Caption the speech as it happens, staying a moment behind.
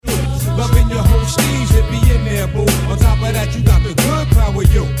should be in there, boo. On top of that, you got the good power,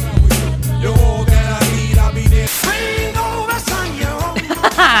 yo. You're all that I need, I'll be there. Bring over son,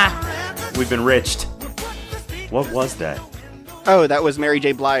 We've been riched. What was that? Oh, that was Mary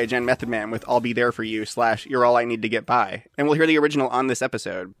J. Blige and Method Man with I'll Be There For You / You're All I Need to Get By. And we'll hear the original on this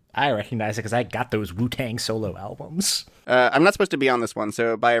episode. I recognize it because I got those Wu-Tang solo albums. I'm not supposed to be on this one,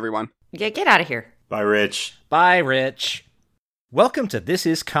 so bye everyone. Yeah, get out of here. Bye, Rich. Bye, Rich. Welcome to This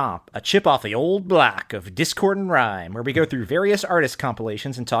Is Comp, a chip off the old block of Discord and Rhyme, where we go through various artist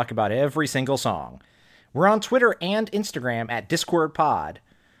compilations and talk about every single song. We're on Twitter and Instagram at DiscordPod.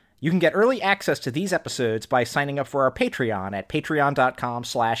 You can get early access to these episodes by signing up for our Patreon at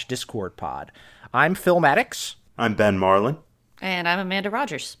patreon.com/DiscordPod. I'm Phil Maddox. I'm Ben Marlin. And I'm Amanda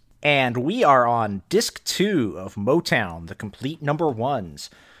Rogers. And we are on Disc 2 of Motown, the complete number 1's.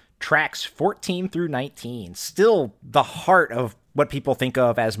 Tracks 14 through 19. Still the heart of what people think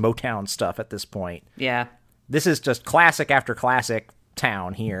of as Motown stuff at this point. Yeah. This is just classic after classic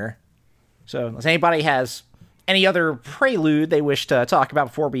town here. So, unless anybody has any other prelude they wish to talk about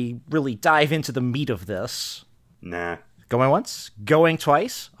before we really dive into the meat of this? Nah. Going once? Going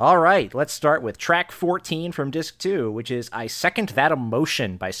twice? All right, let's start with track 14 from Disc 2, which is I Second That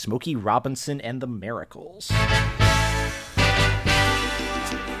Emotion by Smokey Robinson and the Miracles.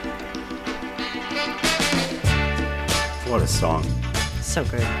 What a song. So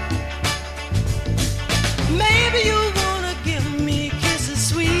good. Maybe you wanna give me kisses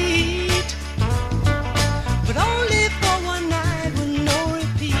sweet, but only for one night with no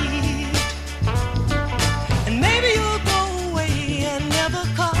repeat. And maybe you'll go away and never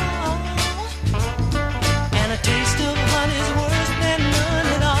call, and a taste of honey's worse than none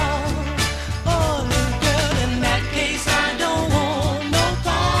at all. Oh, little girl, in that case I don't want no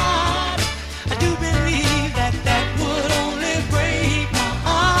part. I do believe that would only break my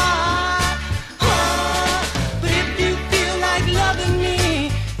heart. But if you feel like loving me,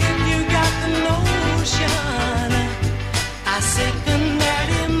 if you got the notion, I second that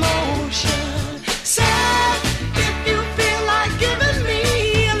emotion. Say, if you feel like giving me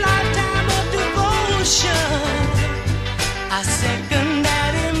a lifetime of devotion, I second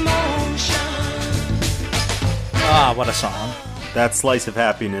that emotion. Ah, what a song. That slice of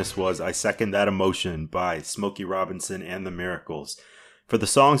happiness was I Second That Emotion by Smokey Robinson and the Miracles. For the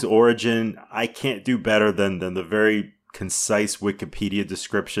song's origin, I can't do better than the very concise Wikipedia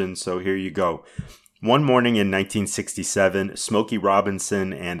description, so here you go. One morning in 1967, Smokey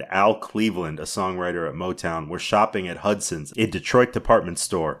Robinson and Al Cleveland, a songwriter at Motown, were shopping at Hudson's, a Detroit department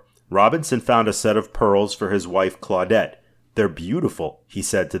store. Robinson found a set of pearls for his wife Claudette. "They're beautiful," he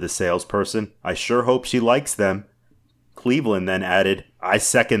said to the salesperson. "I sure hope she likes them." Cleveland then added, "I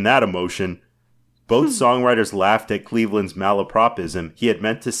second that emotion." Both songwriters laughed at Cleveland's malapropism. He had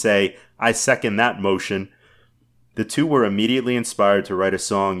meant to say, "I second that motion." The two were immediately inspired to write a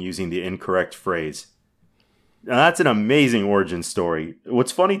song using the incorrect phrase. Now that's an amazing origin story.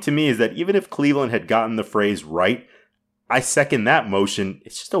 What's funny to me is that even if Cleveland had gotten the phrase right, "I second that motion,"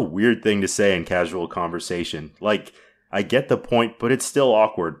 it's just a weird thing to say in casual conversation. Like, I get the point, but it's still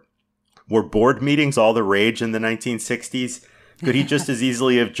awkward. Were board meetings all the rage in the 1960s? Could he just as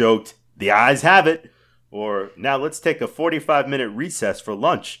easily have joked, "The ayes have it," or "Now let's take a 45-minute recess for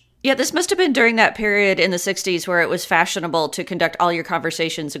lunch"? Yeah, this must have been during that period in the 60s where it was fashionable to conduct all your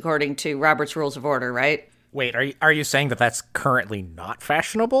conversations according to Robert's Rules of Order, right? Wait, are you saying that that's currently not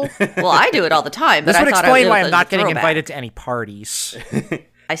fashionable? Well, I do it all the time. But This would I thought explain it why was I'm a not getting throwback. invited to any parties.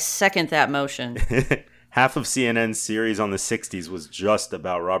 I second that motion. Half of CNN's series on the 60s was just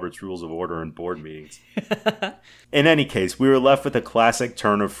about Robert's Rules of Order and board meetings. In any case, we were left with a classic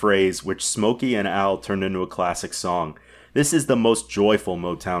turn of phrase, which Smokey and Al turned into a classic song. This is the most joyful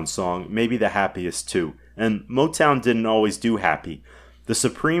Motown song, maybe the happiest too. And Motown didn't always do happy. The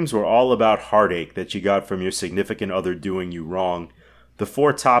Supremes were all about heartache that you got from your significant other doing you wrong. The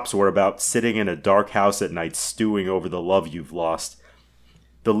Four Tops were about sitting in a dark house at night stewing over the love you've lost.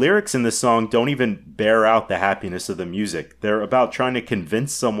 The lyrics in this song don't even bear out the happiness of the music. They're about trying to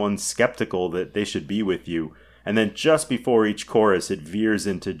convince someone skeptical that they should be with you. And then just before each chorus, it veers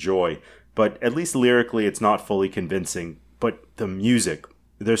into joy. But at least lyrically, it's not fully convincing. But the music,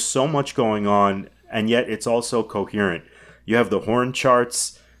 there's so much going on, and yet it's also coherent. You have the horn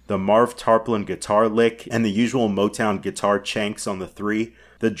charts, the Marv Tarplin guitar lick, and the usual Motown guitar chanks on the 3,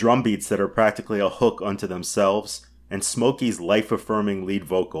 the drum beats that are practically a hook unto themselves, and Smokey's life-affirming lead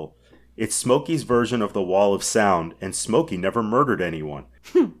vocal. It's Smokey's version of the Wall of Sound, and Smokey never murdered anyone.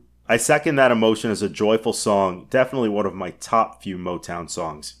 I second that emotion as a joyful song, definitely one of my top few Motown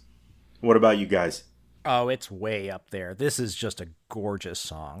songs. What about you guys? Oh, it's way up there. This is just a gorgeous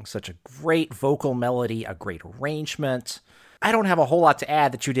song. Such a great vocal melody, a great arrangement. I don't have a whole lot to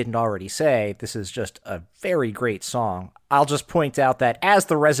add that you didn't already say. This is just a very great song. I'll just point out that as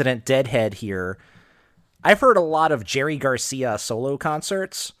the resident deadhead here, I've heard a lot of Jerry Garcia solo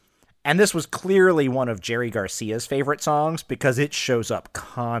concerts, and this was clearly one of Jerry Garcia's favorite songs because it shows up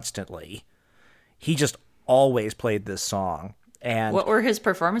constantly. He just always played this song. And What were his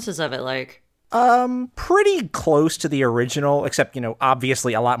performances of it like? pretty close to the original, except,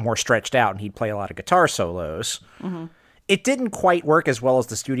 obviously a lot more stretched out, and he'd play a lot of guitar solos. Mm-hmm. It didn't quite work as well as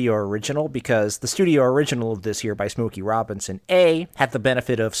the studio original, because the studio original of this here by Smokey Robinson, A, had the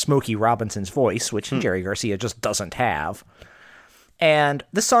benefit of Smokey Robinson's voice, which Jerry Garcia just doesn't have. And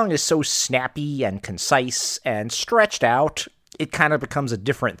this song is so snappy and concise and stretched out, it kind of becomes a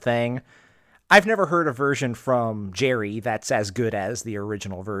different thing. I've never heard a version from Jerry that's as good as the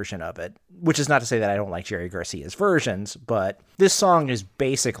original version of it, which is not to say that I don't like Jerry Garcia's versions, but this song is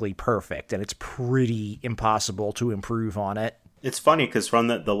basically perfect, and it's pretty impossible to improve on it. It's funny because from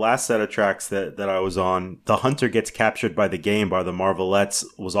the last set of tracks that I was on, The Hunter Gets Captured by the Game by the Marvelettes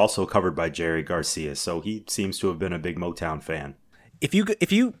was also covered by Jerry Garcia, so he seems to have been a big Motown fan. If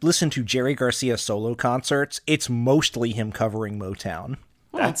you listen to Jerry Garcia solo concerts, it's mostly him covering Motown.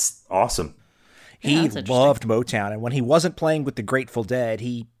 That's awesome. He loved Motown, and when he wasn't playing with the Grateful Dead,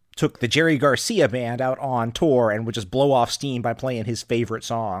 he took the Jerry Garcia band out on tour and would just blow off steam by playing his favorite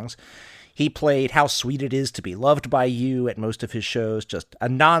songs. He played How Sweet It Is to Be Loved by You at most of his shows, just a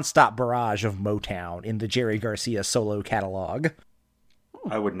nonstop barrage of Motown in the Jerry Garcia solo catalog.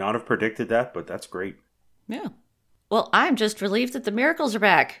 I would not have predicted that, but that's great. Yeah. Well, I'm just relieved that the Miracles are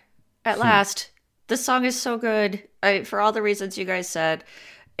back at last. This song is so good for all the reasons you guys said.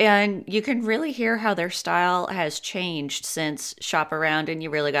 And you can really hear how their style has changed since Shop Around and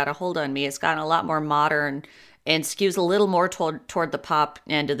You Really Got a Hold on Me. It's gotten a lot more modern and skews a little more toward the pop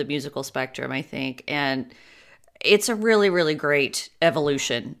end of the musical spectrum, I think. And it's a really, really great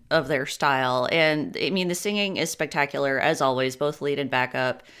evolution of their style. And I mean, the singing is spectacular, as always, both lead and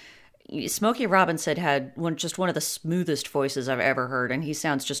backup. Smokey Robinson had one of the smoothest voices I've ever heard, and he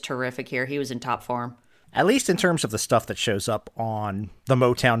sounds just terrific here. He was in top form. At least in terms of the stuff that shows up on the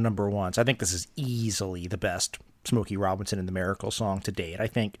Motown number ones. I think this is easily the best Smokey Robinson and the Miracle song to date. I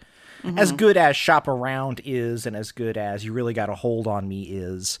think as good as Shop Around is and as good as You Really Got a Hold on Me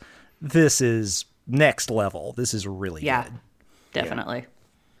is, this is next level. This is really good. Definitely. Yeah.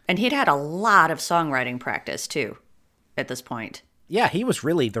 And he'd had a lot of songwriting practice, too, at this point. Yeah, he was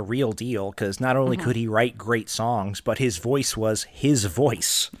really the real deal, because not only could he write great songs, but his voice was his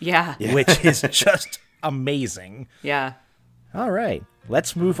voice. Yeah. Which is just amazing. Yeah. All right.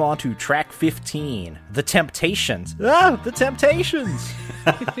 Let's move on to track 15, The Temptations. Ah, The Temptations!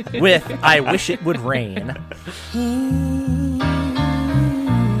 With I Wish It Would Rain.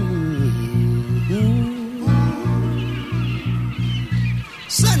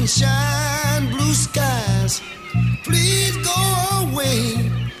 Sunshine, blue skies, please go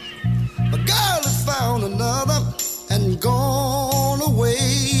away. A girl has found another and gone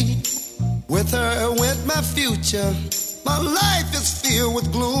away. With her went my future. My life is filled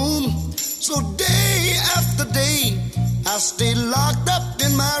with gloom. So day after day, I stay locked up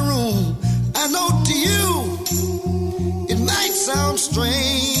in my room. I know to you, it might sound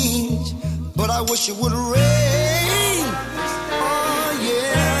strange, but I wish it would rain. Oh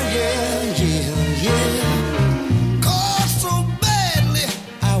yeah, yeah, yeah, yeah. Cause so badly,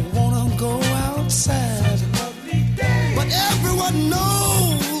 I wanna go outside. But everyone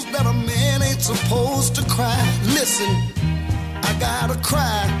knows that a man ain't supposed to cry. Listen, I gotta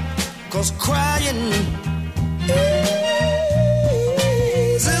cry, cause crying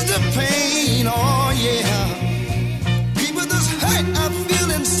eases the pain, oh yeah. People, this hurt I feel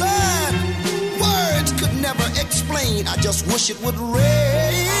inside, words could never explain. I just wish it would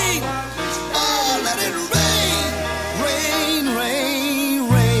rain. Oh, let it rain, rain, rain,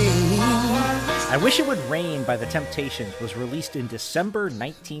 rain. I Wish It Would Rain by The Temptations was released in December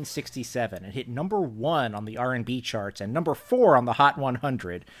 1967 and hit number 1 on the R&B charts and number 4 on the Hot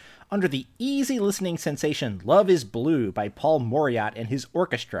 100 under the easy listening sensation Love is Blue by Paul Moriat and his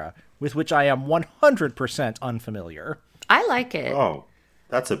orchestra, with which I am 100% unfamiliar. I like it. Oh,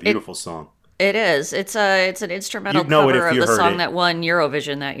 that's a beautiful song. It is. It's an instrumental cover of the song that won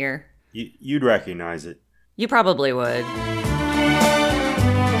Eurovision that year. You'd recognize it. You probably would.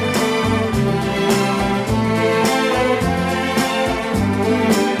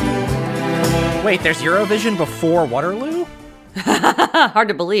 Wait, there's Eurovision before Waterloo? Hard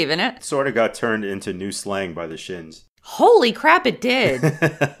to believe, isn't it? Sort of got turned into new slang by the Shins. Holy crap, it did.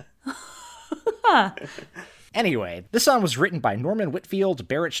 Anyway, this song was written by Norman Whitfield,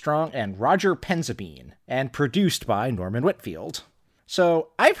 Barrett Strong, and Roger Penzabene, and produced by Norman Whitfield. So,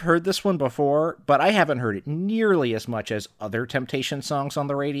 I've heard this one before, but I haven't heard it nearly as much as other Temptation songs on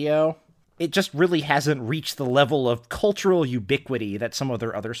the radio. It just really hasn't reached the level of cultural ubiquity that some of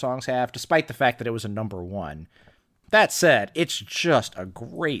their other songs have, despite the fact that it was a number one. That said, it's just a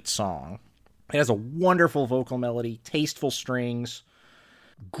great song. It has a wonderful vocal melody, tasteful strings,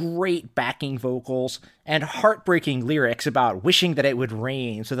 great backing vocals, and heartbreaking lyrics about wishing that it would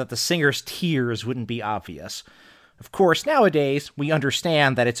rain so that the singer's tears wouldn't be obvious. Of course, nowadays, we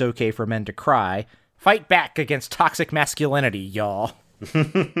understand that it's okay for men to cry. Fight back against toxic masculinity, y'all.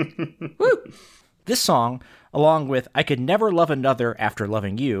 Woo! This song, along with I Could Never Love Another After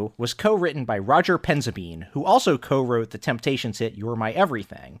Loving You, was co-written by Roger Penzabene, who also co-wrote the Temptations hit You're My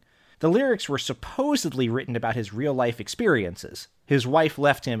Everything. The lyrics were supposedly written about his real-life experiences. His wife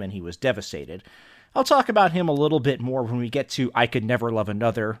left him and he was devastated. I'll talk about him a little bit more when we get to I Could Never Love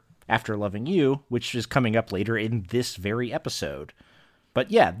Another After Loving You, which is coming up later in this very episode.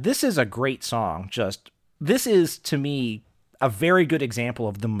 But yeah, this is a great song. This is, to me, a very good example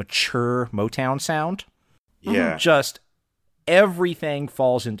of the mature Motown sound. Yeah. Just everything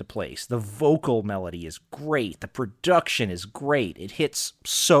falls into place. The vocal melody is great. The production is great. It hits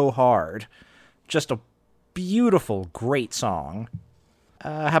so hard. Just a beautiful, great song.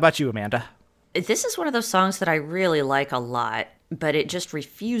 How about you, Amanda? This is one of those songs that I really like a lot, but it just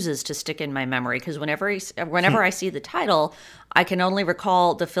refuses to stick in my memory because whenever I see the title, I can only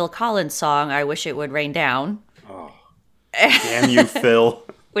recall the Phil Collins song, I Wish It Would Rain Down. Oh, damn you, Phil.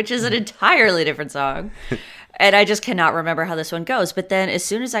 Which is an entirely different song. And I just cannot remember how this one goes. But then as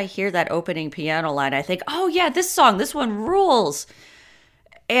soon as I hear that opening piano line, I think, oh yeah, this one rules.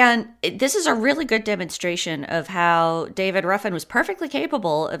 And this is a really good demonstration of how David Ruffin was perfectly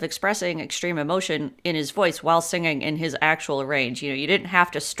capable of expressing extreme emotion in his voice while singing in his actual range. You didn't have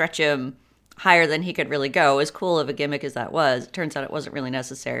to stretch him higher than he could really go. As cool of a gimmick as that was, it turns out it wasn't really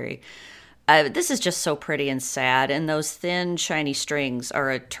necessary. This is just so pretty and sad, and those thin, shiny strings are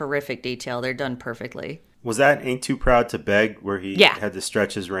a terrific detail. They're done perfectly. Was that Ain't Too Proud to Beg where he had to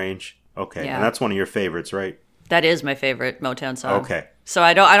stretch his range? Okay, yeah. And that's one of your favorites, right? That is my favorite Motown song. Okay. So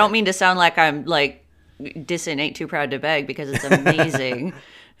I don't mean to sound like I'm like dissing Ain't Too Proud to Beg because it's amazing.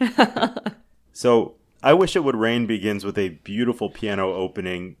 So I Wish It Would Rain begins with a beautiful piano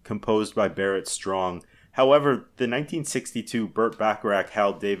opening composed by Barrett Strong. However, the 1962 Burt Bacharach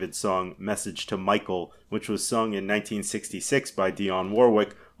Hal David song Message to Michael, which was sung in 1966 by Dionne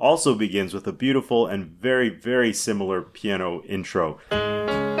Warwick, also begins with a beautiful and very, very similar piano intro.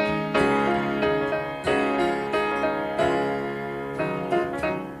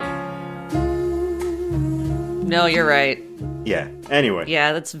 No, you're right. Yeah, anyway.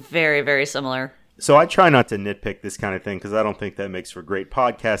 Yeah, that's very, very similar. So I try not to nitpick this kind of thing because I don't think that makes for great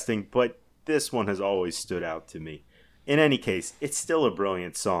podcasting, but this one has always stood out to me. In any case, it's still a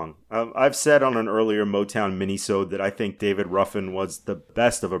brilliant song. I've said on an earlier Motown minisode that I think David Ruffin was the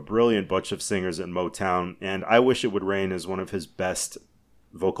best of a brilliant bunch of singers at Motown, and I Wish It Would Rain is one of his best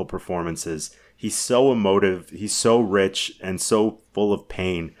vocal performances. He's so emotive, he's so rich, and so full of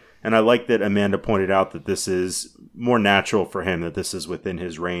pain. And I like that Amanda pointed out that this is more natural for him, that this is within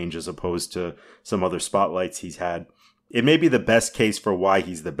his range as opposed to some other spotlights he's had. It may be the best case for why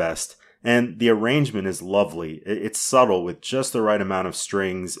he's the best. And the arrangement is lovely. It's subtle with just the right amount of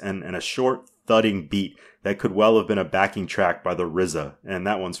strings and a short thudding beat that could well have been a backing track by the RZA. And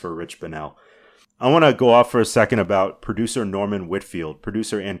that one's for Rich Bunnell. I want to go off for a second about producer Norman Whitfield,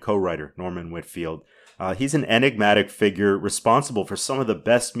 producer and co-writer Norman Whitfield. He's an enigmatic figure responsible for some of the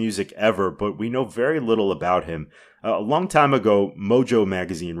best music ever, but we know very little about him. A long time ago, Mojo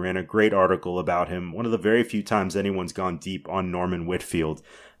magazine ran a great article about him, one of the very few times anyone's gone deep on Norman Whitfield.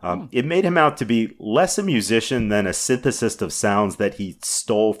 It made him out to be less a musician than a synthesist of sounds that he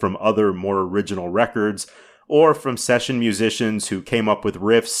stole from other more original records, or from session musicians who came up with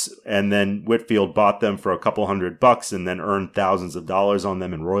riffs and then Whitfield bought them for a couple $100 and then earned thousands of dollars on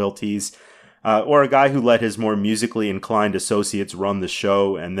them in royalties. Or a guy who let his more musically inclined associates run the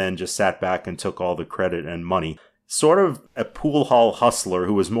show and then just sat back and took all the credit and money. Sort of a pool hall hustler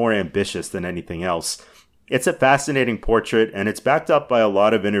who was more ambitious than anything else. It's a fascinating portrait, and it's backed up by a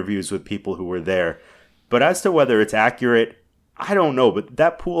lot of interviews with people who were there. But as to whether it's accurate, I don't know, but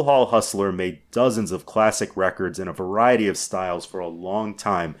that pool hall hustler made dozens of classic records in a variety of styles for a long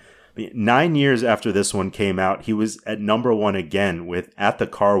time. I mean, 9 years after this one came out, he was at number one again with At the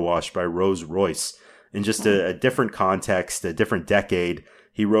Car Wash by Rose Royce. In just a different context, a different decade,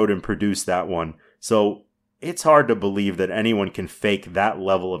 he wrote and produced that one. So It's hard to believe that anyone can fake that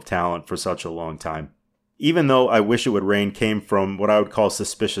level of talent for such a long time. Even though I Wish It Would Rain came from what I would call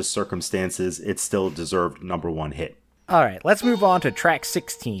suspicious circumstances, it still deserved #1 hit. All right, let's move on to track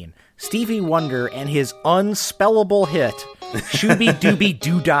 16. Stevie Wonder and his unspellable hit, Shooby Dooby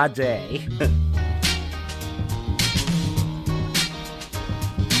Doo Dah Day.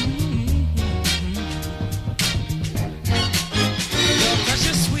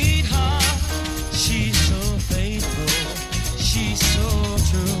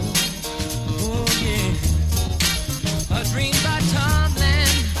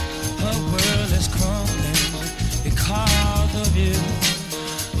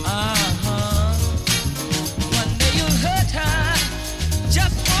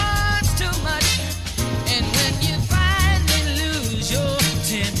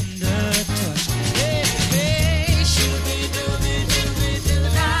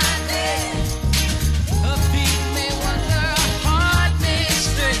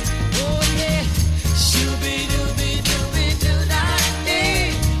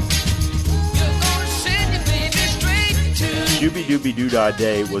 Shooby Dooby Doo Dah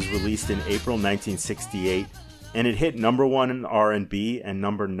Day was released in April 1968, and it hit #1 in R&B and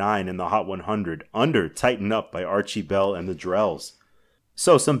 #9 in the Hot 100, under Tighten Up by Archie Bell and the Drells.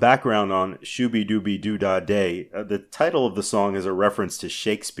 So, some background on Shooby Dooby Doo Dah Day. The title of the song is a reference to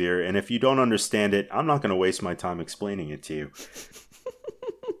Shakespeare, and if you don't understand it, I'm not going to waste my time explaining it to you.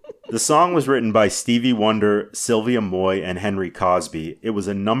 The song was written by Stevie Wonder, Sylvia Moy, and Henry Cosby. It was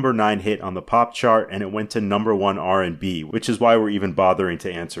a #9 hit on the pop chart, and it went to #1 R&B, which is why we're even bothering to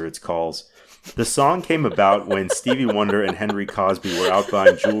answer its calls. The song came about when Stevie Wonder and Henry Cosby were out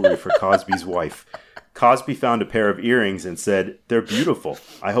buying jewelry for Cosby's wife. Cosby found a pair of earrings and said, "They're beautiful.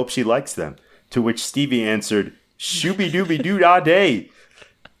 I hope she likes them." To which Stevie answered, "Shooby Dooby Doo Dah Day."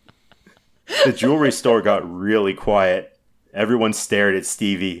 The jewelry store got really quiet. Everyone stared at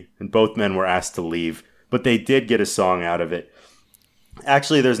Stevie, and both men were asked to leave, but they did get a song out of it.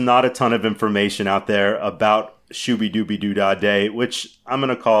 Actually, there's not a ton of information out there about Shooby Dooby Doo Dah Day, which I'm going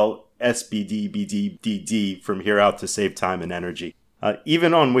to call SBDBDDD from here out to save time and energy.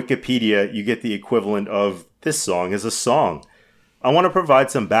 Even on Wikipedia, you get the equivalent of "this song is a song." I want to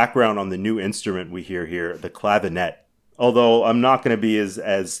provide some background on the new instrument we hear here, the clavinet. Although I'm not going to be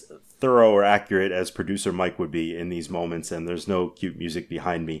as thorough or accurate as producer Mike would be in these moments, and there's no cute music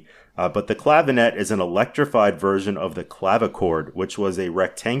behind me. But the clavinet is an electrified version of the clavichord, which was a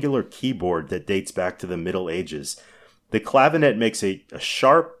rectangular keyboard that dates back to the Middle Ages. The clavinet makes a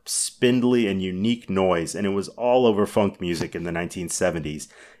sharp, spindly, and unique noise, and it was all over funk music in the 1970s.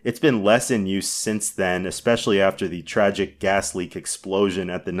 It's been less in use since then, especially after the tragic gas leak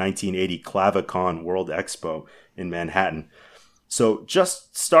explosion at the 1980 Clavicon World Expo in Manhattan. So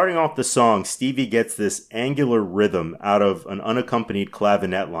just starting off the song, Stevie gets this angular rhythm out of an unaccompanied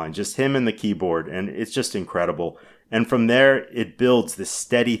clavinet line, just him and the keyboard, and it's just incredible. And from there, it builds this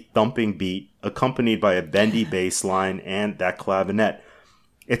steady thumping beat, accompanied by a bendy bass line and that clavinet.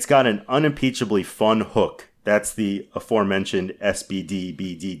 It's got an unimpeachably fun hook. That's the aforementioned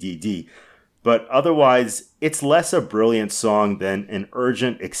SBDBDDD. But otherwise, it's less a brilliant song than an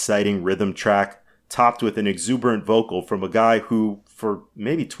urgent, exciting rhythm track, topped with an exuberant vocal from a guy who, for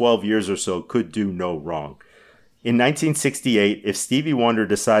maybe 12 years or so, could do no wrong. In 1968, if Stevie Wonder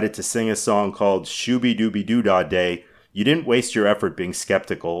decided to sing a song called Shooby Dooby Doo Dah Day, you didn't waste your effort being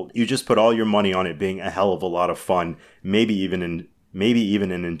skeptical. You just put all your money on it being a hell of a lot of fun, maybe even an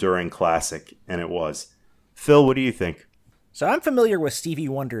enduring classic, and it was. Phil, what do you think? So I'm familiar with Stevie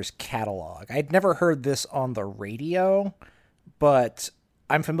Wonder's catalog. I'd never heard this on the radio, but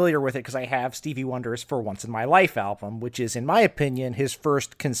I'm familiar with it because I have Stevie Wonder's For Once in My Life album, which is, in my opinion, his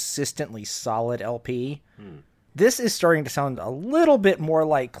first consistently solid LP. This is starting to sound a little bit more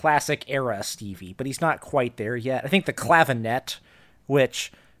like classic era Stevie, but he's not quite there yet. I think the clavinet,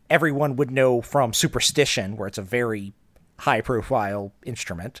 which everyone would know from Superstition, where it's a very high-profile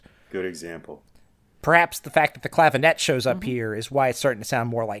instrument. Good example. Perhaps the fact that the clavinet shows up here is why it's starting to sound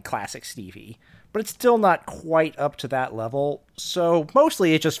more like classic Stevie. But it's still not quite up to that level, so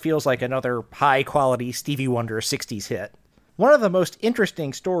mostly it just feels like another high-quality Stevie Wonder 60s hit. One of the most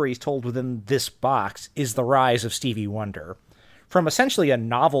interesting stories told within this box is the rise of Stevie Wonder. From essentially a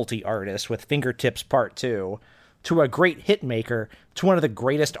novelty artist with Fingertips Part 2, to a great hitmaker, to one of the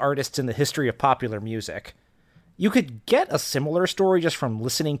greatest artists in the history of popular music. You could get a similar story just from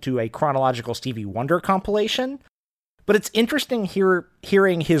listening to a chronological Stevie Wonder compilation, but it's interesting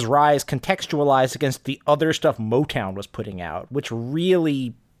hearing his rise contextualized against the other stuff Motown was putting out, which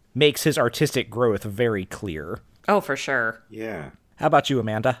really makes his artistic growth very clear. Oh, for sure. Yeah. How about you,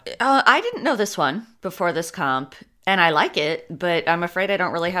 Amanda? I didn't know this one before this comp, and I like it, but I'm afraid I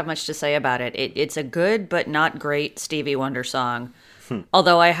don't really have much to say about it. It's a good but not great Stevie Wonder song.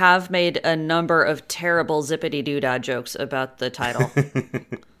 Although I have made a number of terrible zippity-doo-dah jokes about the title.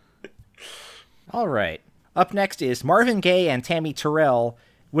 All right. Up next is Marvin Gaye and Tammy Terrell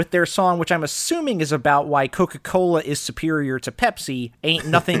with their song, which I'm assuming is about why Coca-Cola is superior to Pepsi, Ain't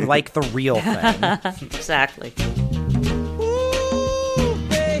Nothing Like the Real Thing. Exactly. Ooh,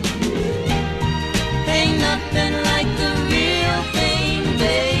 baby. Ain't nothing like the real thing,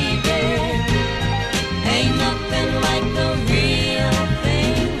 baby. Ain't nothing like the real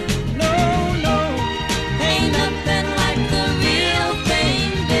thing. No, no. Ain't nothing like the real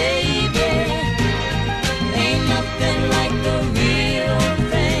thing, baby. Ain't nothing like the real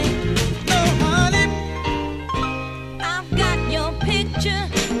thing. No, honey. I've got your picture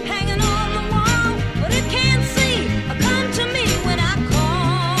hanging on the wall, but it can't see or come to me when I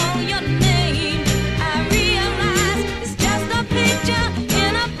call your name. I realize it's just a picture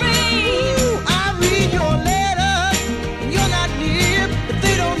in a frame. Ooh, I read your letters when you're not near, but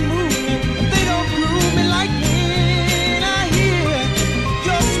they don't move me, and they don't groove me like when I hear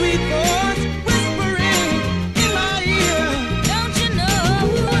your sweet voice whispering in my ear. Don't you know?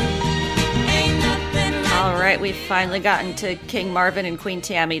 Ain't nothing like All right, we've finally gotten to King Marvin and Queen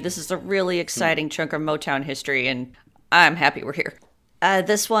Tammy. This is a really exciting chunk of Motown history, and I'm happy we're here.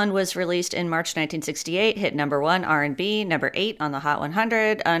 This one was released in March 1968, hit number 1 R&B, number 8 on the Hot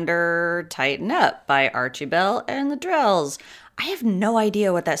 100 under Tighten Up by Archie Bell and the Drills. I have no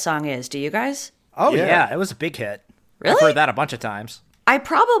idea what that song is. Do you guys? Oh, Yeah. yeah, it was a big hit. Really? I've heard that a bunch of times. I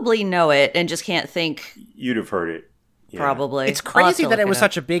probably know it and just can't think. You'd have heard it. Yeah. Probably. It's I'll have crazy to that look it was up.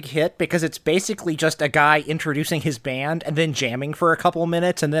 such a big hit because it's basically just a guy introducing his band and then jamming for a couple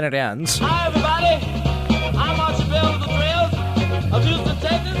minutes and then it ends. Hi, everybody. I'm Archie Bell of the Drills of Houston,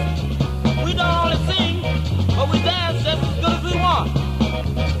 Texas. We don't only sing, but we dance just as good as we want.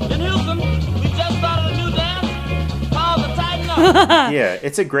 In Houston, we just started a new dance called the Tighten Up. Yeah,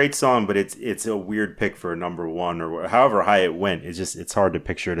 it's a great song, but it's a weird pick for a number 1 or however high it went. It's hard to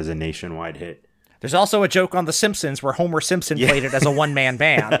picture it as a nationwide hit. There's also a joke on The Simpsons where Homer Simpson played it as a one-man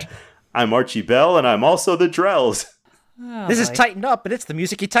band. I'm Archie Bell, and I'm also the Drells. This is Tighten Up, but it's the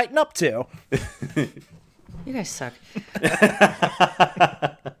music you tighten up to. You guys suck.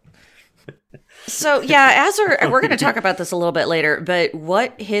 So, yeah, we're going to talk about this a little bit later, but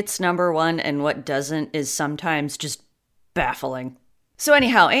what hits number 1 and what doesn't is sometimes just baffling. So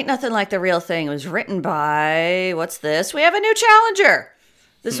anyhow, Ain't Nothing Like the Real Thing was written by, what's this? We have a new challenger.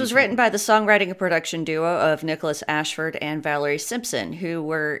 This was written by the songwriting and production duo of Nicholas Ashford and Valerie Simpson, who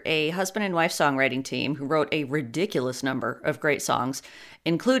were a husband and wife songwriting team who wrote a ridiculous number of great songs,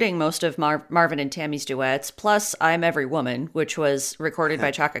 including most of Marvin and Tammy's duets, plus I'm Every Woman, which was recorded by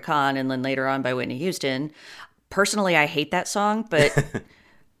Chaka Khan and then later on by Whitney Houston. Personally, I hate that song, but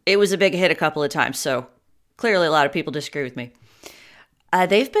it was a big hit a couple of times, so clearly a lot of people disagree with me.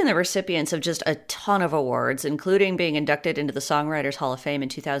 They've been the recipients of just a ton of awards, including being inducted into the Songwriters Hall of Fame in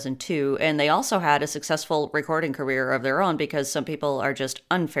 2002, and they also had a successful recording career of their own because some people are just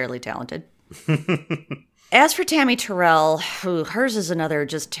unfairly talented. As for Tammy Terrell, hers is another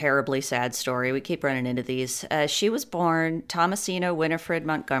just terribly sad story. We keep running into these. She was born Thomasina Winifred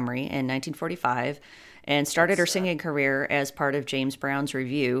Montgomery in 1945 and started her singing career as part of James Brown's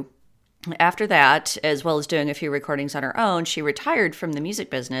Revue. After that, as well as doing a few recordings on her own, she retired from the music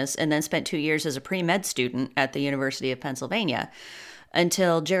business and then spent 2 years as a pre-med student at the University of Pennsylvania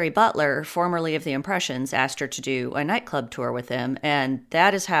until Jerry Butler, formerly of the Impressions, asked her to do a nightclub tour with him, and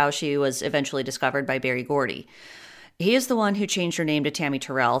that is how she was eventually discovered by Berry Gordy. He is the one who changed her name to Tammy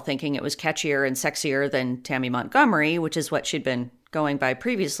Terrell, thinking it was catchier and sexier than Tammy Montgomery, which is what she'd been going by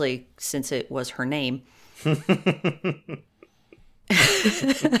previously since it was her name.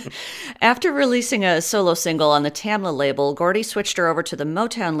 After releasing a solo single on the Tamla label, Gordy switched her over to the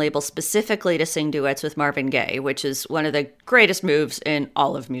Motown label specifically to sing duets with Marvin Gaye, which is one of the greatest moves in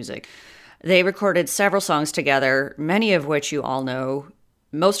all of music. They recorded several songs together, many of which you all know,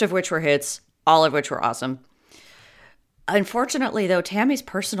 most of which were hits, all of which were awesome. Unfortunately, though, Tammy's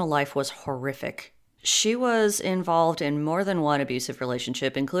personal life was horrific. She was involved in more than one abusive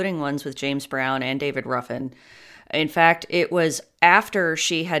relationship, including ones with James Brown and David Ruffin. In fact, it was after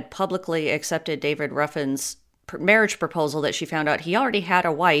she had publicly accepted David Ruffin's marriage proposal that she found out he already had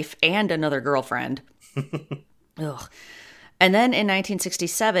a wife and another girlfriend. Ugh. And then in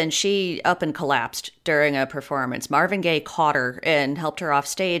 1967, she up and collapsed during a performance. Marvin Gaye caught her and helped her off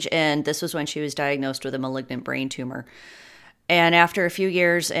stage, and this was when she was diagnosed with a malignant brain tumor. And after a few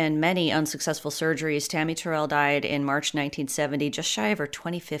years and many unsuccessful surgeries, Tammy Terrell died in March 1970, just shy of her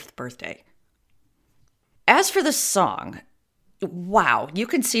 25th birthday. As for the song, wow, you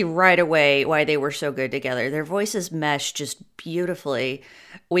can see right away why they were so good together. Their voices mesh just beautifully.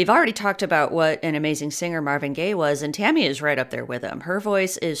 We've already talked about what an amazing singer Marvin Gaye was, and Tammy is right up there with him. Her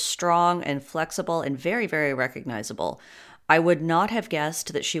voice is strong and flexible and very, very recognizable. I would not have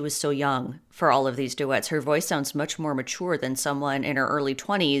guessed that she was so young for all of these duets. Her voice sounds much more mature than someone in her early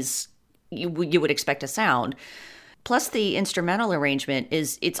 20s you would expect to sound. Plus, the instrumental arrangement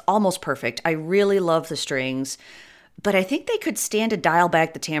it's almost perfect. I really love the strings, but I think they could stand to dial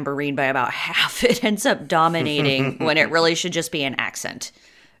back the tambourine by about half. It ends up dominating when it really should just be an accent.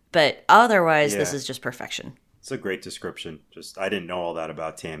 But otherwise, this is just perfection. It's a great description. I didn't know all that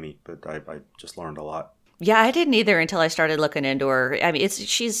about Tammy, but I just learned a lot. Yeah, I didn't either until I started looking into her. I mean,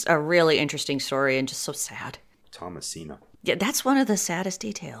 she's a really interesting story and just so sad. Thomasina. Yeah, that's one of the saddest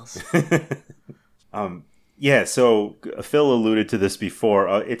details. Yeah, so Phil alluded to this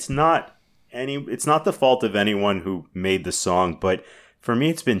before. It's not the fault of anyone who made the song, but for me,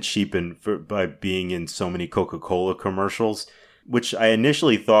 it's been cheapened by being in so many Coca-Cola commercials, which I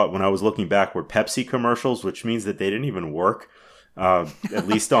initially thought when I was looking back were Pepsi commercials, which means that they didn't even work, at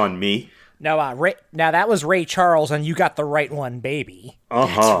least on me. No, now that was Ray Charles, and you got the right one, baby.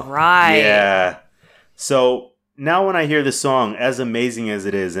 That's right. Yeah. So now when I hear the song, as amazing as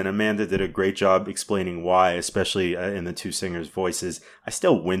it is, and Amanda did a great job explaining why, especially in the two singers' voices, I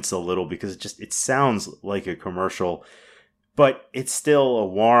still wince a little because it sounds like a commercial. But it's still a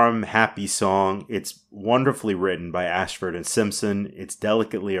warm, happy song. It's wonderfully written by Ashford and Simpson. It's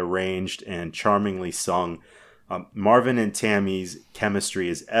delicately arranged and charmingly sung. Marvin and Tammy's chemistry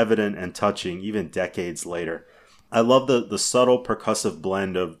is evident and touching even decades later. I love the subtle percussive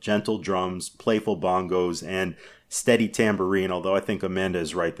blend of gentle drums, playful bongos, and steady tambourine, although I think Amanda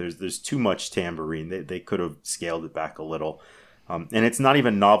is right. There's too much tambourine. They could have scaled it back a little. And it's not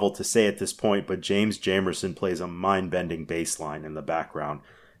even novel to say at this point, but James Jamerson plays a mind-bending bass line in the background.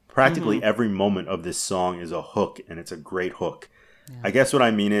 Practically every moment of this song is a hook, and it's a great hook. Yeah. I guess what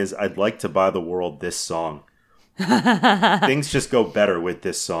I mean is I'd like to buy the world this song. Things just go better with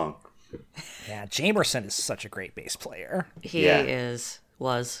this song. Yeah, Jamerson is such a great bass player. He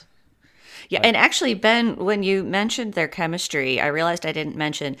was. Yeah, and actually, Ben, when you mentioned their chemistry, I realized I didn't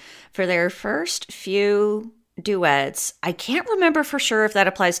mention, for their first few duets, I can't remember for sure if that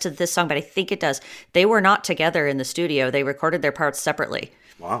applies to this song, but I think it does. They were not together in the studio. They recorded their parts separately.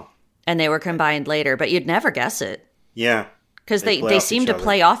 Wow. And they were combined later, but you'd never guess it. Yeah. Because they seem to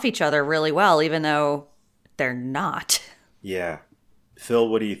play off each other really well, even though they're not. Yeah. Phil,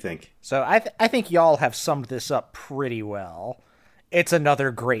 what do you think? So I think y'all have summed this up pretty well. It's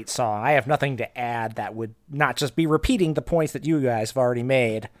another great song. I have nothing to add that would not just be repeating the points that you guys have already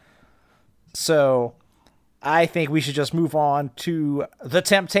made. So I think we should just move on to The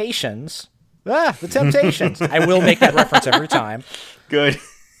Temptations. The Temptations. I will make that reference every time. Good.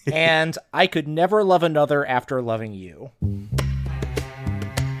 And I Could Never Love Another After Loving You.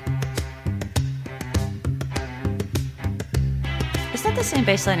 Is that the same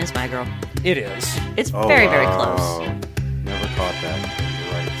bass line as My Girl? It is. It's very, very close. Never caught that.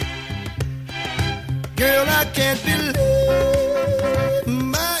 You're right. Girl, I can't believe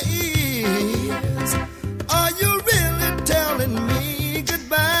my ears. Are you really telling me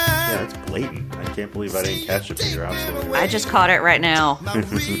goodbye? Yeah, it's blatant. I can't believe I didn't catch it, but you're absolutely right. I just caught it right now.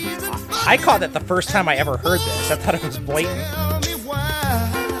 I caught it the first time I ever heard this. I thought it was blatant. Tell me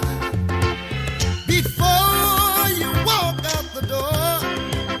why. Before you walk out the door,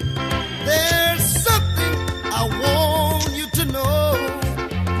 there's something I want you to know,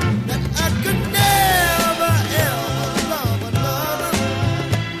 that I could never ever love another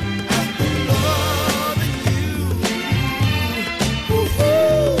after loving you. Ooh,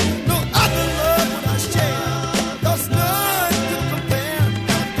 no other love would I share, there's none to compare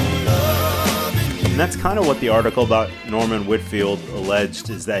after loving you. And that's kind of what the article about Norman Whitfield alleged,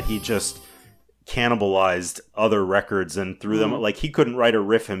 is that he just cannibalized other records and threw them, like he couldn't write a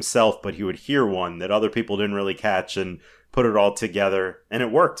riff himself, but he would hear one that other people didn't really catch and put it all together, and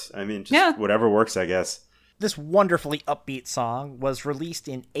it worked. I mean, just whatever works, I guess. This wonderfully upbeat song was released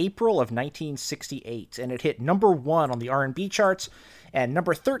in April of 1968, and it hit number 1 on the R&B charts and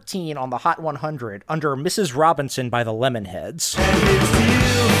number 13 on the Hot 100 under Mrs. Robinson by the Lemonheads. And it's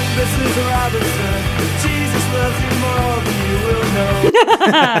you, Mrs. Robinson. Jesus loves you more than you will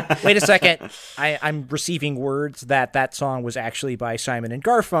know. Wait a second. I'm receiving words that song was actually by Simon and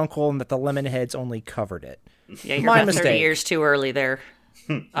Garfunkel and that the Lemonheads only covered it. Yeah, you're My about mistake. 30 years too early there.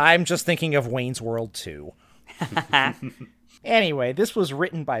 I'm just thinking of Wayne's World 2. Anyway, this was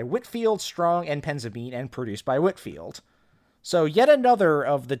written by Whitfield, Strong, and Penzabene and produced by Whitfield. So yet another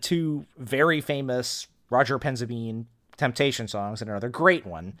of the two very famous Roger Penzabene Temptation songs, and another great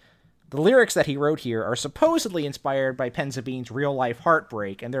one. The lyrics that he wrote here are supposedly inspired by Penzabene's real-life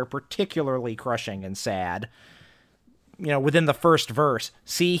heartbreak, and they're particularly crushing and sad. You know, within the first verse,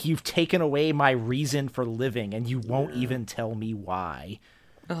 "See, you've taken away my reason for living, and you won't even tell me why."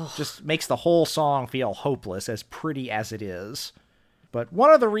 Ugh. Just makes the whole song feel hopeless, as pretty as it is. But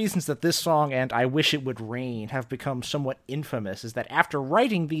one of the reasons that this song and I Wish It Would Rain have become somewhat infamous is that after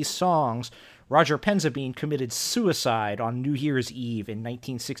writing these songs, Roger Penzabene committed suicide on New Year's Eve in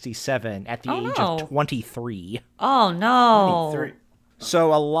 1967 at the age of 23. Oh, no. 23.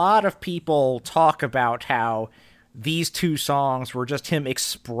 So a lot of people talk about how these two songs were just him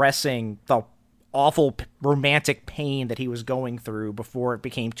expressing the awful romantic pain that he was going through before it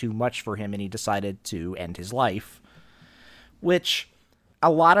became too much for him and he decided to end his life. Which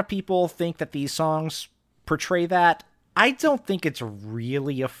a lot of people think that these songs portray that. I don't think it's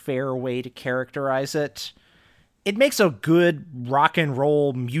really a fair way to characterize it. It makes a good rock and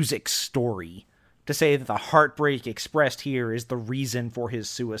roll music story to say that the heartbreak expressed here is the reason for his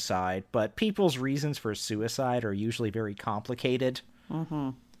suicide, but people's reasons for suicide are usually very complicated.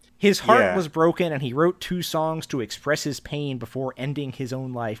 Mm-hmm. His heart was broken, and he wrote two songs to express his pain before ending his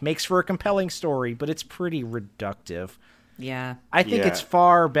own life. Makes for a compelling story, but it's pretty reductive. Yeah. I think it's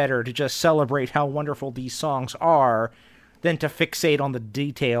far better to just celebrate how wonderful these songs are than to fixate on the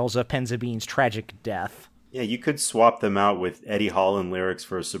details of Penzabene's tragic death. Yeah, you could swap them out with Eddie Holland lyrics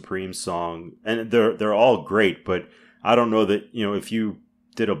for a Supreme song, and they're all great, but I don't know that, you know, if you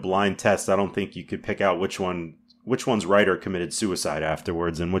did a blind test, I don't think you could pick out which one's writer committed suicide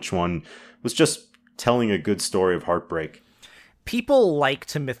afterwards and which one was just telling a good story of heartbreak. People like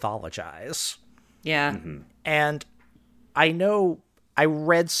to mythologize. Yeah. Mm-hmm. And I know I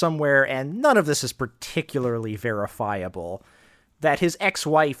read somewhere, and none of this is particularly verifiable, that his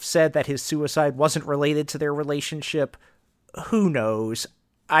ex-wife said that his suicide wasn't related to their relationship. Who knows?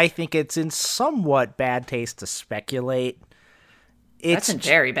 I think it's in somewhat bad taste to speculate. That's in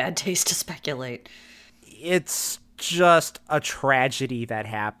very bad taste to speculate. It's just a tragedy that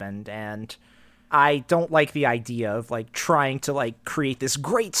happened, and I don't like the idea of, like, trying to, like, create this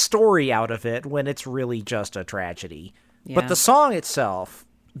great story out of it when it's really just a tragedy. Yeah. But the song itself,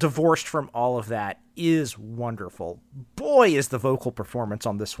 divorced from all of that, is wonderful. Boy, is the vocal performance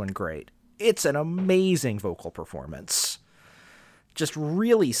on this one great. It's an amazing vocal performance. Just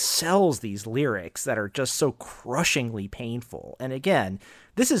really sells these lyrics that are just so crushingly painful. And again,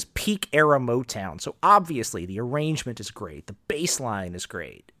 this is peak era Motown, so obviously the arrangement is great. The bass line is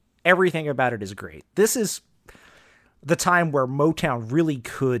great. Everything about it is great. This is the time where Motown really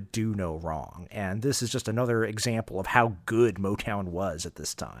could do no wrong, and this is just another example of how good Motown was at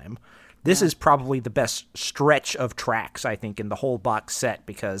this time. This is probably the best stretch of tracks, I think, in the whole box set,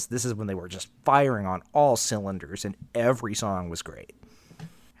 because this is when they were just firing on all cylinders, and every song was great.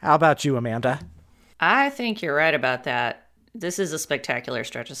 How about you, Amanda? I think you're right about that. This is a spectacular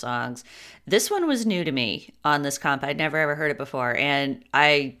stretch of songs. This one was new to me on this comp. I'd never ever heard it before, and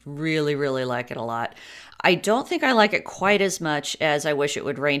I really, really like it a lot. I don't think I like it quite as much as I Wish It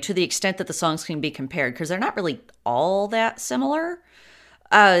Would Rain, to the extent that the songs can be compared, because they're not really all that similar.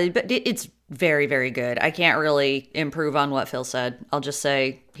 But it's very, very good. I can't really improve on what Phil said. I'll just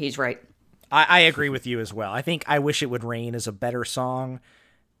say he's right. I agree with you as well. I think I Wish It Would Rain is a better song,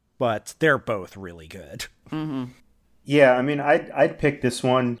 but they're both really good. Mm-hmm. Yeah, I mean, I'd pick this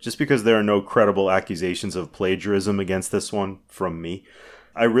one just because there are no credible accusations of plagiarism against this one from me.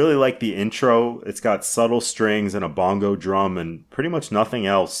 I really like the intro. It's got subtle strings and a bongo drum and pretty much nothing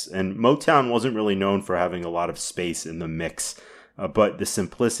else. And Motown wasn't really known for having a lot of space in the mix, but the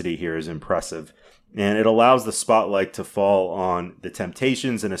simplicity here is impressive. And it allows the spotlight to fall on the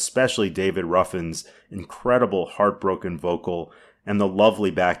Temptations and especially David Ruffin's incredible heartbroken vocal and the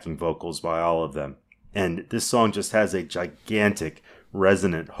lovely backing vocals by all of them. And this song just has a gigantic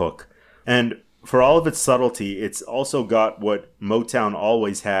resonant hook. And for all of its subtlety, it's also got what Motown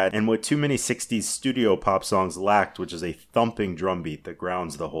always had and what too many 60s studio pop songs lacked, which is a thumping drum beat that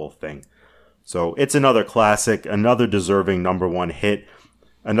grounds the whole thing. So it's another classic, another deserving #1 hit,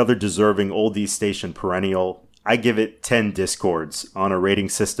 another deserving oldies station perennial. I give it 10 discords on a rating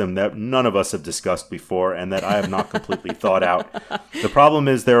system that none of us have discussed before and that I have not completely thought out. The problem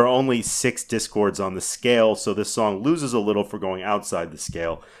is there are only 6 discords on the scale, so this song loses a little for going outside the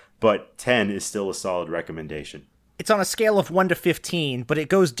scale. But 10 is still a solid recommendation. It's on a scale of 1 to 15, but it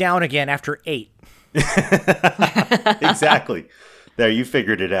goes down again after 8. Exactly. There, you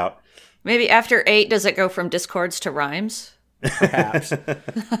figured it out. Maybe after 8, does it go from discords to rhymes? perhaps.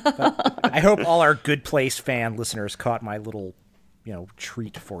 But I hope all our Good Place fan listeners caught my little,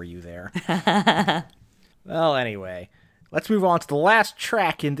 treat for you there. Well, anyway, let's move on to the last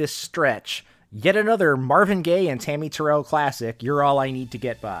track in this stretch. Yet another Marvin Gaye and Tammy Terrell classic, You're All I Need to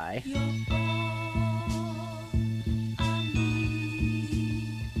Get By.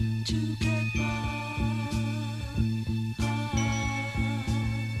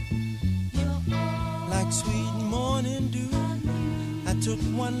 Like sweet morning dew, I took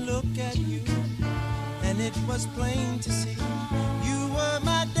one look at you, and it was plain to see you were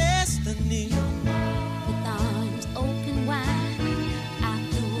my destiny. With arms open wide, I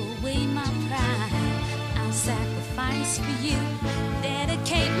threw away my pride. I'll sacrifice for you,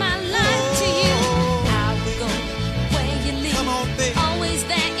 dedicate my life to you. I will go where you lead. Come on, baby. Always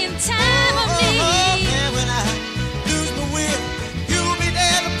there in time of need. And when I lose my will, you'll be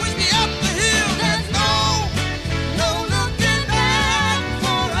there to push me up the hill. There's no looking back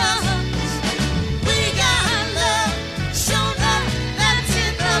for us. We got love, show love, that's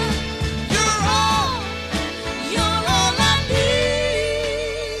it, love. You're all I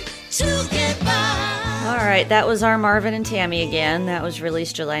need to get by. All right, that was our Marvin and Tammy again. That was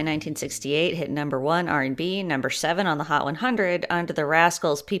released July 1968, hit number 1 R&B, number 7 on the Hot 100 under the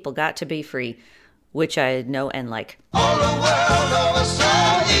Rascals' People Got to Be Free, which I know and like. All the world over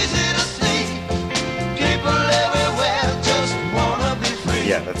so easy to see. People everywhere just wanna be free.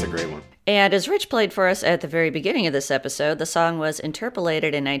 Yeah, that's a great one. And as Rich played for us at the very beginning of this episode, the song was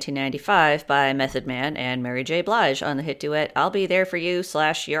interpolated in 1995 by Method Man and Mary J. Blige on the hit duet I'll Be There For You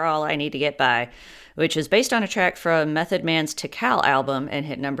 / You're All I Need to Get By, which is based on a track from Method Man's Tikal album and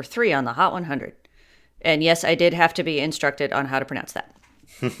hit number 3 on the Hot 100. And yes, I did have to be instructed on how to pronounce that.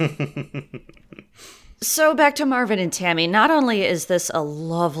 So back to Marvin and Tammy. Not only is this a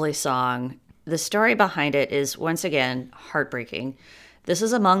lovely song, the story behind it is once again heartbreaking. This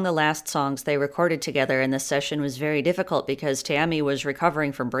is among the last songs they recorded together, and this session was very difficult because Tammy was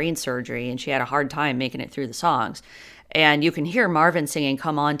recovering from brain surgery and she had a hard time making it through the songs. And you can hear Marvin singing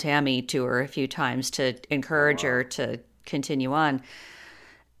Come On Tammy to her a few times to encourage her to continue on.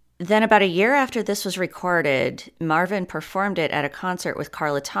 Then about a year after this was recorded, Marvin performed it at a concert with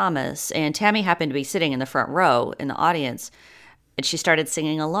Carla Thomas, and Tammy happened to be sitting in the front row in the audience, and she started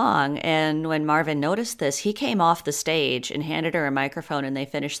singing along. And when Marvin noticed this, he came off the stage and handed her a microphone, and they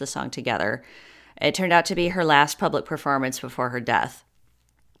finished the song together. It turned out to be her last public performance before her death.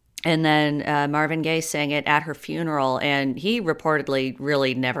 And then Marvin Gaye sang it at her funeral, and he reportedly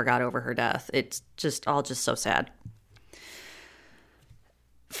really never got over her death. It's just so sad.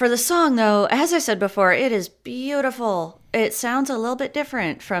 For the song, though, as I said before, it is beautiful. It sounds a little bit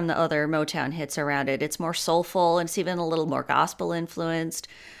different from the other Motown hits around it. It's more soulful, and it's even a little more gospel influenced.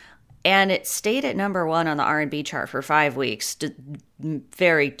 And it stayed at number 1 on the R&B chart for 5 weeks,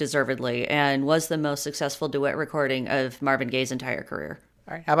 very deservedly, and was the most successful duet recording of Marvin Gaye's entire career.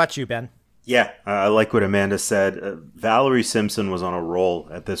 All right, how about you, Ben? Yeah, I like what Amanda said. Valerie Simpson was on a roll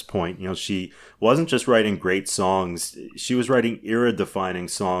at this point. She wasn't just writing great songs. She was writing era-defining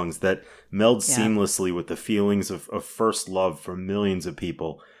songs that meld seamlessly with the feelings of first love for millions of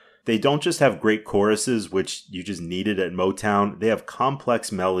people. They don't just have great choruses, which you just needed at Motown. They have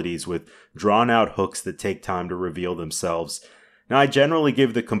complex melodies with drawn-out hooks that take time to reveal themselves. Now, I generally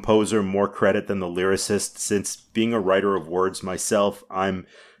give the composer more credit than the lyricist, since being a writer of words myself, I'm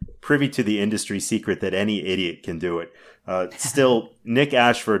privy to the industry secret that any idiot can do it. Still, Nick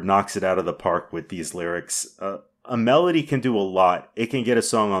Ashford knocks it out of the park with these lyrics. A melody can do a lot. It can get a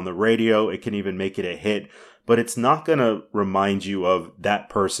song on the radio. It can even make it a hit. But it's not going to remind you of that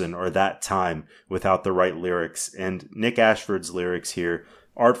person or that time without the right lyrics. And Nick Ashford's lyrics here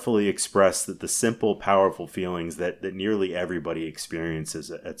artfully express the simple, powerful feelings that nearly everybody experiences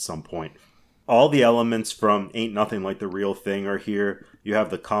at some point. All the elements from Ain't Nothing Like the Real Thing are here. You have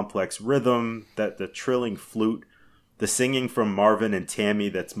the complex rhythm, the trilling flute, the singing from Marvin and Tammy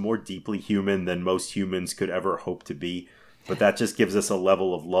that's more deeply human than most humans could ever hope to be. But that just gives us a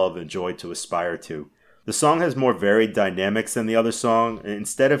level of love and joy to aspire to. The song has more varied dynamics than the other song.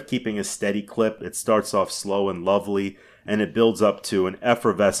 Instead of keeping a steady clip, it starts off slow and lovely, and it builds up to an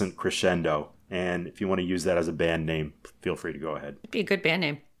effervescent crescendo. And if you want to use that as a band name, feel free to go ahead. It'd be a good band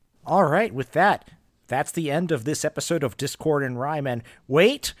name. All right, with that, that's the end of this episode of Discord and Rhyme. And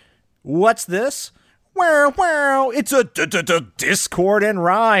wait, what's this? Wow, it's a Discord and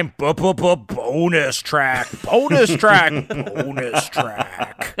Rhyme bonus track.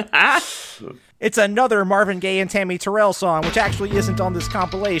 It's another Marvin Gaye and Tammy Terrell song, which actually isn't on this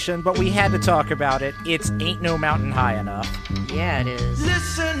compilation, but we had to talk about it. It's Ain't No Mountain High Enough. Yeah, it is.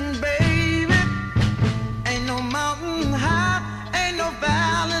 Listen, baby, ain't no mountain high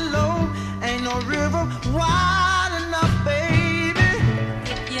valley low, ain't no river wide enough, baby.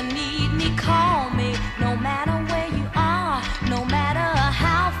 If you need me, call me. No matter where you are, no matter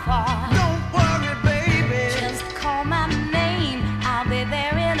how far. Don't worry, baby. Just call my name. I'll be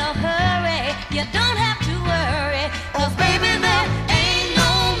there in a hurry. You don't have to worry. 'Cause baby, there ain't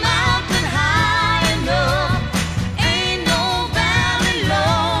no mountain high enough. Ain't no valley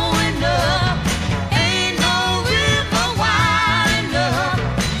low enough. Ain't no river wide enough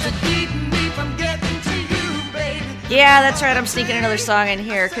to keep me from getting to you, baby. Yeah, that's right. I'm sneaking another song in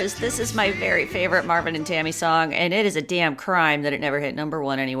here because this is my very favorite Marvin and Tammy song, and it is a damn crime that it never hit number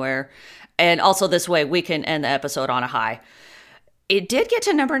one anywhere. And also, this way we can end the episode on a high. It did get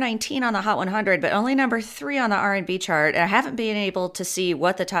to number 19 on the Hot 100, but only number 3 on the R&B chart. And I haven't been able to see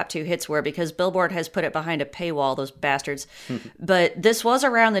what the top 2 hits were because Billboard has put it behind a paywall, those bastards. But this was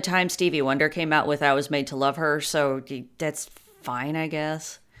around the time Stevie Wonder came out with I Was Made to Love Her, so that's fine, I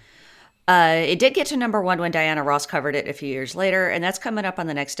guess. It did get to number 1 when Diana Ross covered it a few years later, and that's coming up on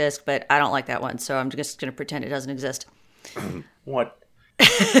the next disc, but I don't like that one, so I'm just going to pretend it doesn't exist. What?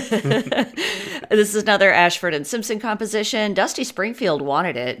 This is another Ashford and Simpson composition. Dusty Springfield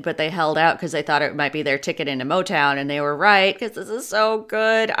wanted it, but they held out because they thought it might be their ticket into Motown, and they were right because this is so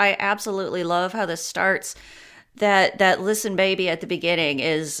good. I absolutely love how this starts. That listen baby at the beginning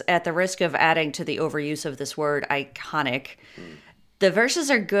is, at the risk of adding to the overuse of this word, iconic. The verses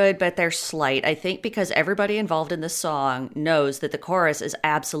are good, but they're slight, I think, because everybody involved in this song knows that the chorus is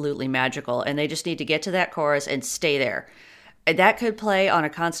absolutely magical, and they just need to get to that chorus and stay there. That could play on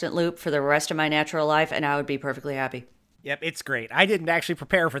a constant loop for the rest of my natural life, and I would be perfectly happy. Yep, it's great. I didn't actually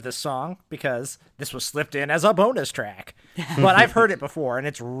prepare for this song because this was slipped in as a bonus track. But I've heard it before, and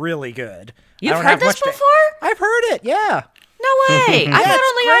it's really good. You've heard this before? I've heard it, yeah. No way. I thought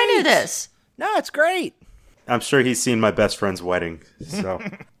only I great. knew this. No, it's great. I'm sure he's seen my best friend's wedding. So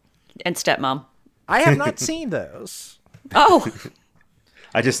And Stepmom. I have not seen those. Oh.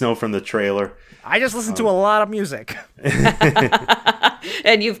 I just know from the trailer. I just listen to a lot of music.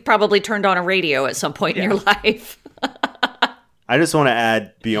 And you've probably turned on a radio at some point in your life. I just want to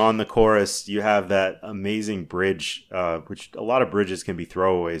add, beyond the chorus, you have that amazing bridge, which a lot of bridges can be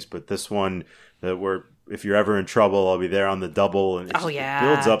throwaways, but this one, where if you're ever in trouble, I'll be there on the double, and it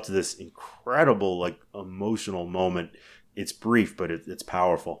builds up to this incredible, like, emotional moment. It's brief, but it's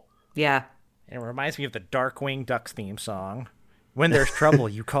powerful. Yeah. And it reminds me of the Darkwing Ducks theme song. When there's trouble,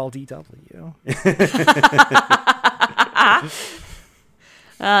 you call DW.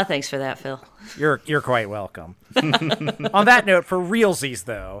 Thanks for that, Phil. You're quite welcome. On that note, for realsies,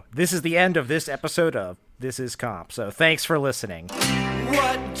 though, this is the end of this episode of This Is Comp. So thanks for listening.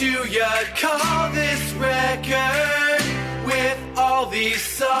 What do you call this record with all these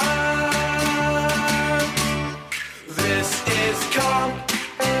songs? This is comp.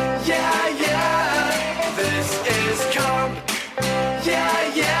 Yeah, yeah. This is comp.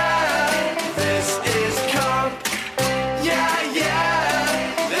 Yeah, yeah. This is comp. Yeah,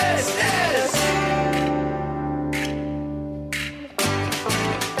 yeah. This is.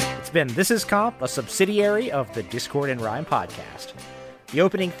 It's been This Is Comp, a subsidiary of the Discord and Rhyme podcast. The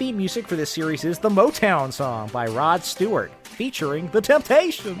opening theme music for this series is the Motown song by Rod Stewart, featuring The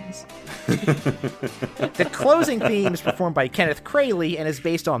Temptations. The closing theme is performed by Kenneth Crayley and is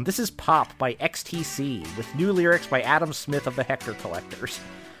based on This Is Pop by XTC, with new lyrics by Adam Smith of the Hector Collectors.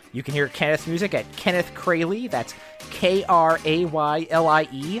 You can hear Kenneth's music at Kenneth Crayley, that's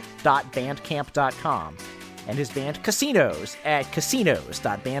KRAYLIE.bandcamp.com, and his band Casinos at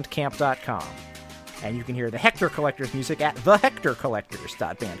casinos.bandcamp.com. And you can hear the Hector Collectors music at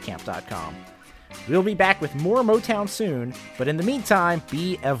thehectorcollectors.bandcamp.com. We'll be back with more Motown soon, but in the meantime,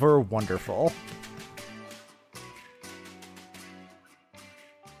 be ever wonderful.